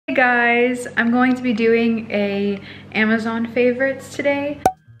Hey guys, I'm going to be doing a Amazon favorites today.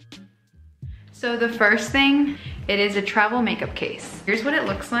 So the first thing, it is a travel makeup case. Here's what it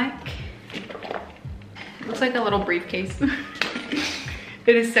looks like. It looks like a little briefcase.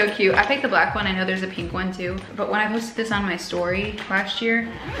 It is so cute. I picked the black one. I know there's a pink one too. But when I posted this on my story last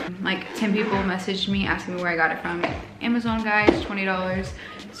year, like 10 people messaged me asking me where I got it from. Amazon, guys, $20.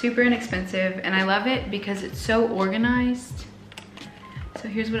 Super inexpensive. And I love it because it's so organized. So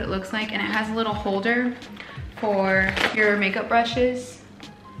here's what it looks like, and it has a little holder for your makeup brushes.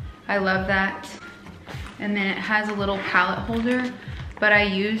 I love that. And then it has a little palette holder, but I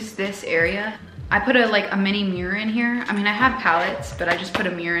use this area. I put a mini mirror in here. I mean, I have palettes, but I just put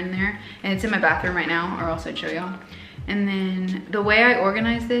a mirror in there, and it's in my bathroom right now, or else I'd show y'all. And then the way I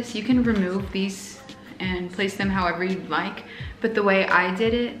organize this, you can remove these and place them however you'd like, but the way I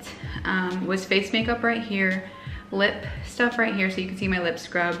did it was face makeup right here, lip stuff right here, so you can see my lip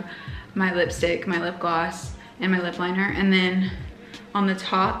scrub, my lipstick, my lip gloss, and my lip liner. And then on the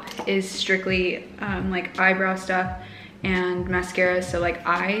top is strictly like eyebrow stuff and mascara, so like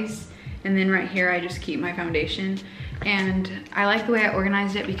eyes. And then right here I just keep my foundation. And I like the way I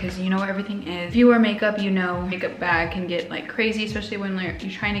organized it because you know where everything is. If you wear makeup, you know makeup bag can get like crazy, especially when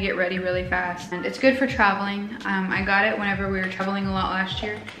you're trying to get ready really fast. And it's good for traveling. I got it whenever we were traveling a lot last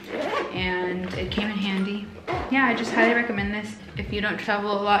year, and it came in handy. Yeah, I just highly recommend this. If you don't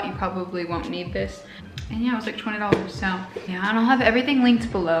travel a lot, you probably won't need this. And yeah, it was like $20. So yeah, I don't have everything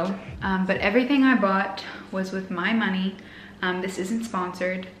linked below, but everything I bought was with my money. This isn't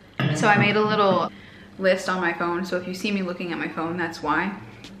sponsored. So I made a little list on my phone, so if you see me looking at my phone, that's why.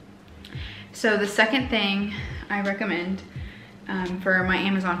 So the second thing I recommend for my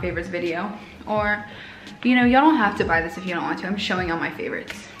Amazon favorites video, or you know, y'all don't have to buy this if you don't want to, I'm showing all my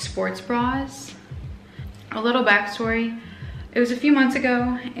favorites. Sports bras. A little backstory, it was a few months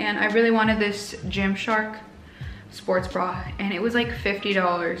ago and I really wanted this Gymshark sports bra, and it was like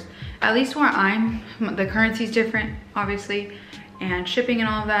 $50. At least where the currency's different obviously, and shipping and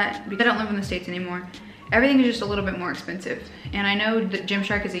all of that, because I don't live in the States anymore. Everything is just a little bit more expensive. And I know that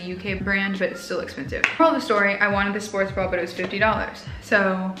Gymshark is a UK brand, but it's still expensive. Moral of the story, I wanted this sports bra, but it was $50.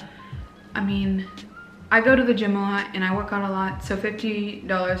 So, I mean, I go to the gym a lot and I work out a lot, so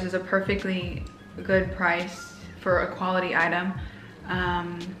 $50 is a perfectly good price for a quality item.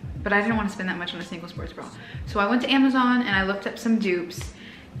 But I didn't want to spend that much on a single sports bra. So I went to Amazon and I looked up some dupes,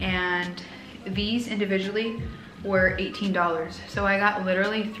 and these individually were $18. So I got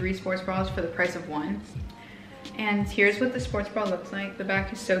literally 3 sports bras for the price of one. And here's what the sports bra looks like. The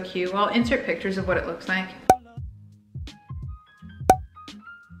back is so cute. I'll insert pictures of what it looks like,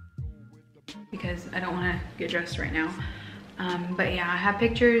 because I don't want to get dressed right now. But yeah, I have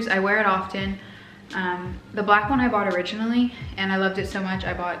pictures. I wear it often. The black one I bought originally, and I loved it so much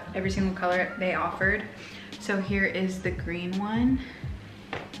I bought every single color they offered. So here is the green one.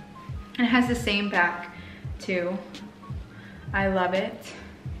 And it has the same back too. I love it.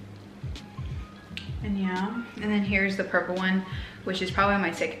 And yeah, and then here's the purple one, which is probably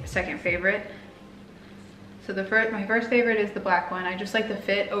my second favorite. So my first favorite is the black one. I just like the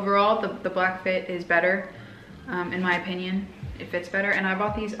fit. Overall, the black fit is better, in my opinion. It fits better, and I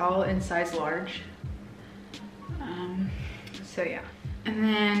bought these all in size large. So yeah. And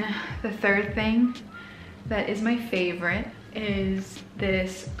then the third thing that is my favorite is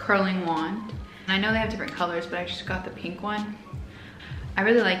this curling wand. I know they have different colors, but I just got the pink one. I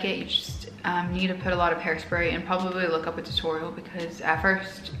really like it. You just need to put a lot of hairspray and probably look up a tutorial, because at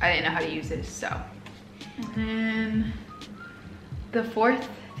first I didn't know how to use this. So, and then the fourth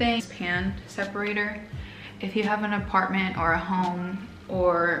thing is pan separator. If you have an apartment or a home,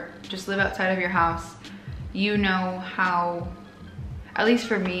 or just live outside of your house, you know how, at least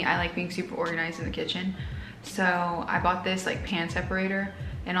for me, I like being super organized in the kitchen. So I bought this like pan separator,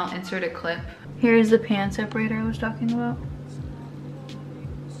 and I'll insert a clip. Here's the pan separator I was talking about.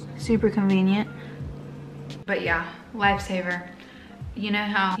 Super convenient. But yeah, lifesaver. You know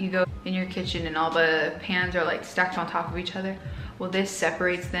how you go in your kitchen and all the pans are like stacked on top of each other? Well, this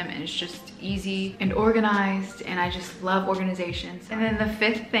separates them, and it's just easy and organized, and I just love organization. And then the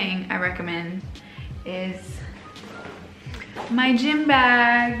fifth thing I recommend is my gym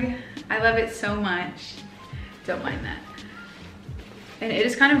bag. I love it so much. Don't mind that. And it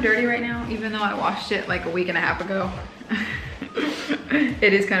is kind of dirty right now, even though I washed it like a week and a half ago.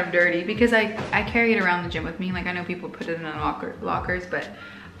 It is kind of dirty because I carry it around the gym with me. Like, I know people put it in lockers, but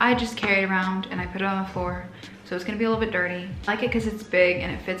I just carry it around and I put it on the floor. So it's gonna be a little bit dirty. I like it because it's big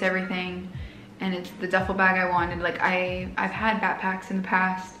and it fits everything, and it's the duffel bag I wanted. Like, I've had backpacks in the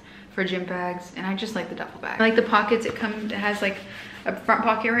past for gym bags, and I just like the duffel bag. I like the pockets. It has like a front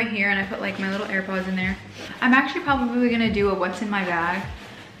pocket right here, and I put like my little AirPods in there. I'm actually probably gonna do a what's in my bag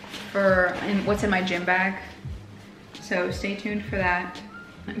and what's in my gym bag. So stay tuned for that.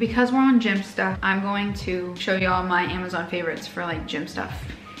 Because we're on gym stuff, I'm going to show y'all my Amazon favorites for like gym stuff.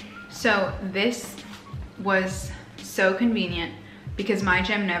 So this was so convenient because my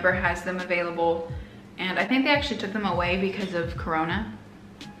gym never has them available. And I think they actually took them away because of Corona.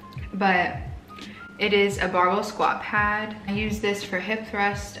 But it is a barbell squat pad. I use this for hip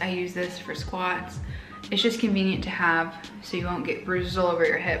thrust. I use this for squats. It's just convenient to have so you won't get bruises all over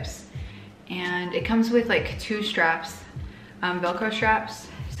your hips. And it comes with like 2 straps, Velcro straps.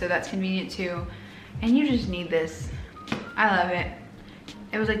 So that's convenient too. And you just need this. I love it.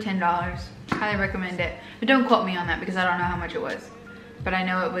 It was like $10. Highly recommend it. But don't quote me on that because I don't know how much it was. But I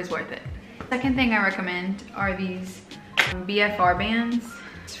know it was worth it. Second thing I recommend are these BFR bands.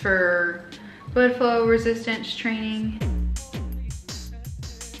 It's for blood flow resistance training.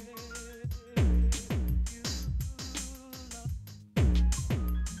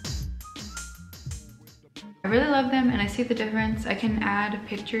 I really love them and I see the difference. I can add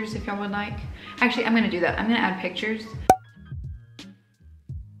pictures if y'all would like. Actually, I'm gonna do that. I'm gonna add pictures.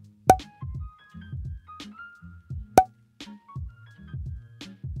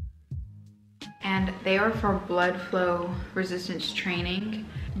 And they are for blood flow resistance training.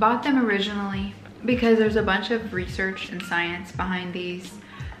 Bought them originally because there's a bunch of research and science behind these,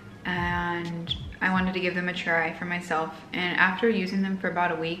 and I wanted to give them a try for myself. And after using them for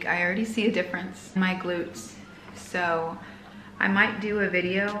about a week, I already see a difference in my glutes. So I might do a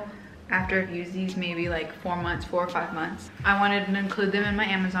video after I've used these, maybe like 4 or 5 months. I wanted to include them in my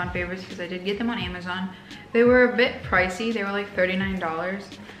Amazon favorites because I did get them on Amazon. They were a bit pricey. They were like $39.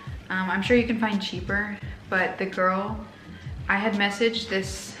 I'm sure you can find cheaper, but the girl, I had messaged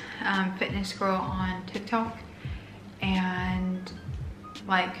this fitness girl on TikTok and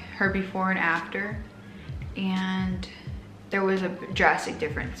like her before and after, and there was a drastic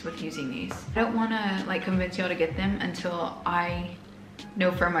difference with using these. I don't wanna like convince y'all to get them until I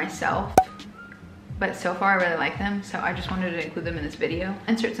know for myself, but so far I really like them, so I just wanted to include them in this video.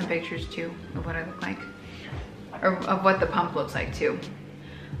 Insert some pictures too of what I look like, or of what the pump looks like too.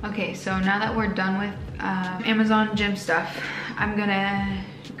 Okay, so now that we're done with Amazon gym stuff, I'm gonna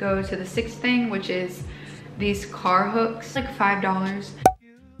go to the 6th thing, which is these car hooks, like $5.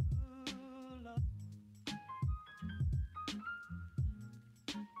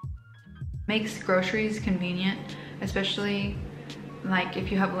 Makes groceries convenient, especially like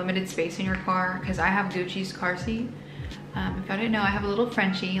if you have limited space in your car, because I have Gucci's car seat. If I didn't know, I have a little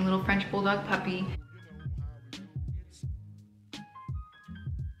Frenchie, a little French bulldog puppy.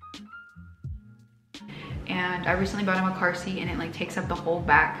 And I recently bought him a car seat and it like takes up the whole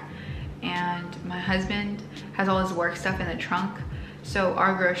back. And my husband has all his work stuff in the trunk. So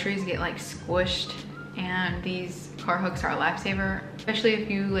our groceries get like squished, and these car hooks are a lifesaver, especially if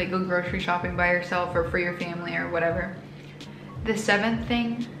you like go grocery shopping by yourself or for your family or whatever. The 7th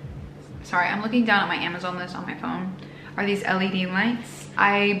thing, sorry, I'm looking down at my Amazon list on my phone, are these LED lights.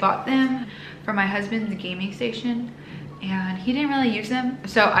 I bought them for my husband's gaming station and he didn't really use them.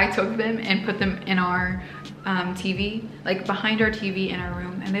 So I took them and put them in our TV, like behind our TV in our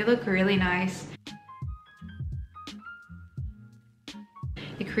room, and they look really nice.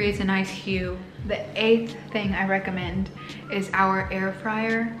 It creates a nice hue. The 8th thing I recommend is our air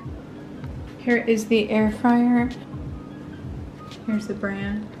fryer. Here is the air fryer. Here's the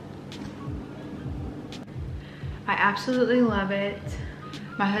brand. I absolutely love it.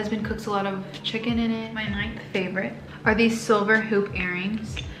 My husband cooks a lot of chicken in it. My 9th favorite are these silver hoop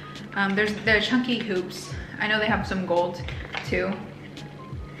earrings. They're chunky hoops. I know they have some gold too.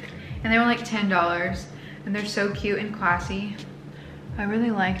 And they were like $10, and they're so cute and classy. I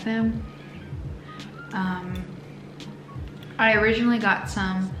really like them. I originally got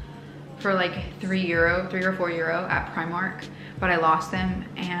some for like €3 or €4 at Primark, but I lost them,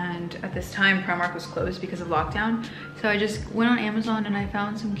 and at this time Primark was closed because of lockdown. So I just went on Amazon and I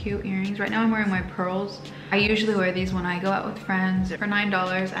found some cute earrings. Right now I'm wearing my pearls. I usually wear these when I go out with friends. For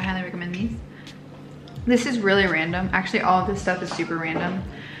 $9, I highly recommend these. This is really random. Actually, all of this stuff is super random.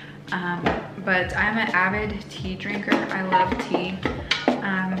 But I'm an avid tea drinker. I love tea.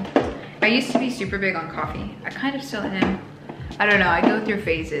 I used to be super big on coffee. I kind of still am. I don't know, I go through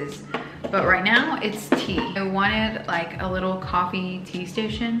phases. But right now it's tea. I wanted like a little coffee tea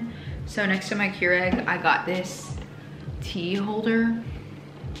station. So next to my Keurig, I got this tea holder.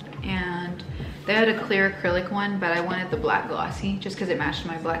 And they had a clear acrylic one, but I wanted the black glossy just because it matched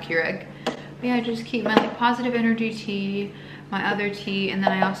my black Keurig. But yeah, I just keep my like positive energy tea, my other tea, and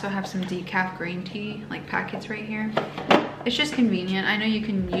then I also have some decaf green tea, like packets right here. it's just convenient. I know you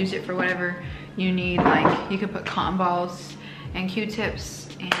can use it for whatever you need. Like you could put cotton balls and Q-tips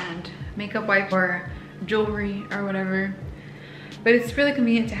and makeup wipes or jewelry or whatever. But it's really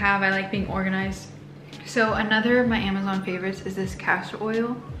convenient to have. I like being organized. So another of my Amazon favorites is this castor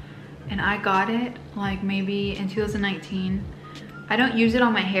oil. And I got it like maybe in 2019. I don't use it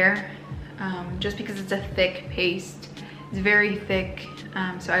on my hair just because it's a thick paste. It's very thick,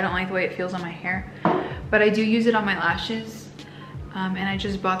 so I don't like the way it feels on my hair. But I do use it on my lashes. And I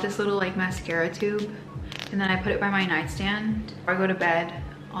just bought this little like mascara tube. And then I put it by my nightstand. Before I go to bed,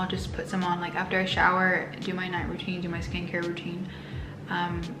 I'll just put some on like after I shower, do my night routine, do my skincare routine.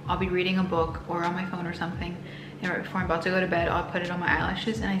 I'll be reading a book or on my phone or something. And right before I'm about to go to bed, I'll put it on my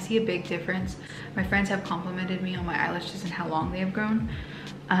eyelashes and I see a big difference. My friends have complimented me on my eyelashes and how long they have grown.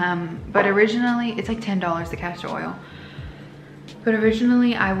 But originally, it's like $10, the castor oil. But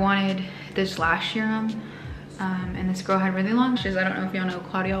originally I wanted this lash serum. And this girl had really long lashes. I don't know if y'all know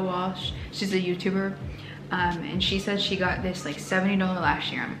Claudia Walsh. She's a YouTuber. And she said she got this like $70 lash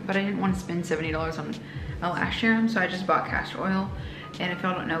serum. But I didn't want to spend $70 on a lash serum, so I just bought castor oil. And if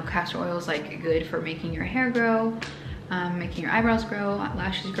y'all don't know, castor oil is like good for making your hair grow, making your eyebrows grow,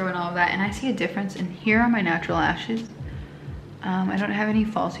 lashes grow, and all of that. And I see a difference. And here are my natural lashes. I don't have any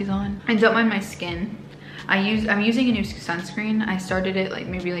falsies on. I don't mind my skin. I'm using a new sunscreen. I started it like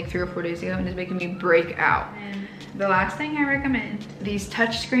maybe like 3 or 4 days ago, and it's making me break out. And the last thing I recommend, these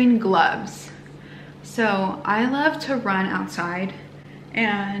touchscreen gloves. So I love to run outside,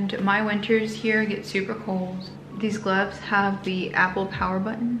 and my winters here get super cold. These gloves have the Apple power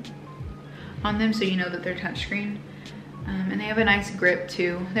button on them, so you know that they're touchscreen. And they have a nice grip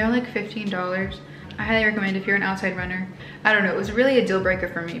too. They're like $15. I highly recommend if you're an outside runner. I don't know, it was really a deal breaker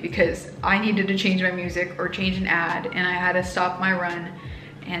for me because I needed to change my music or change an ad, and I had to stop my run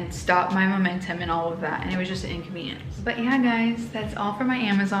and stop my momentum and all of that, and it was just an inconvenience. But yeah guys, that's all for my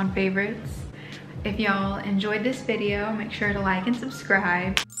Amazon favorites. If y'all enjoyed this video, make sure to like and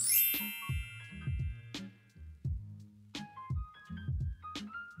subscribe.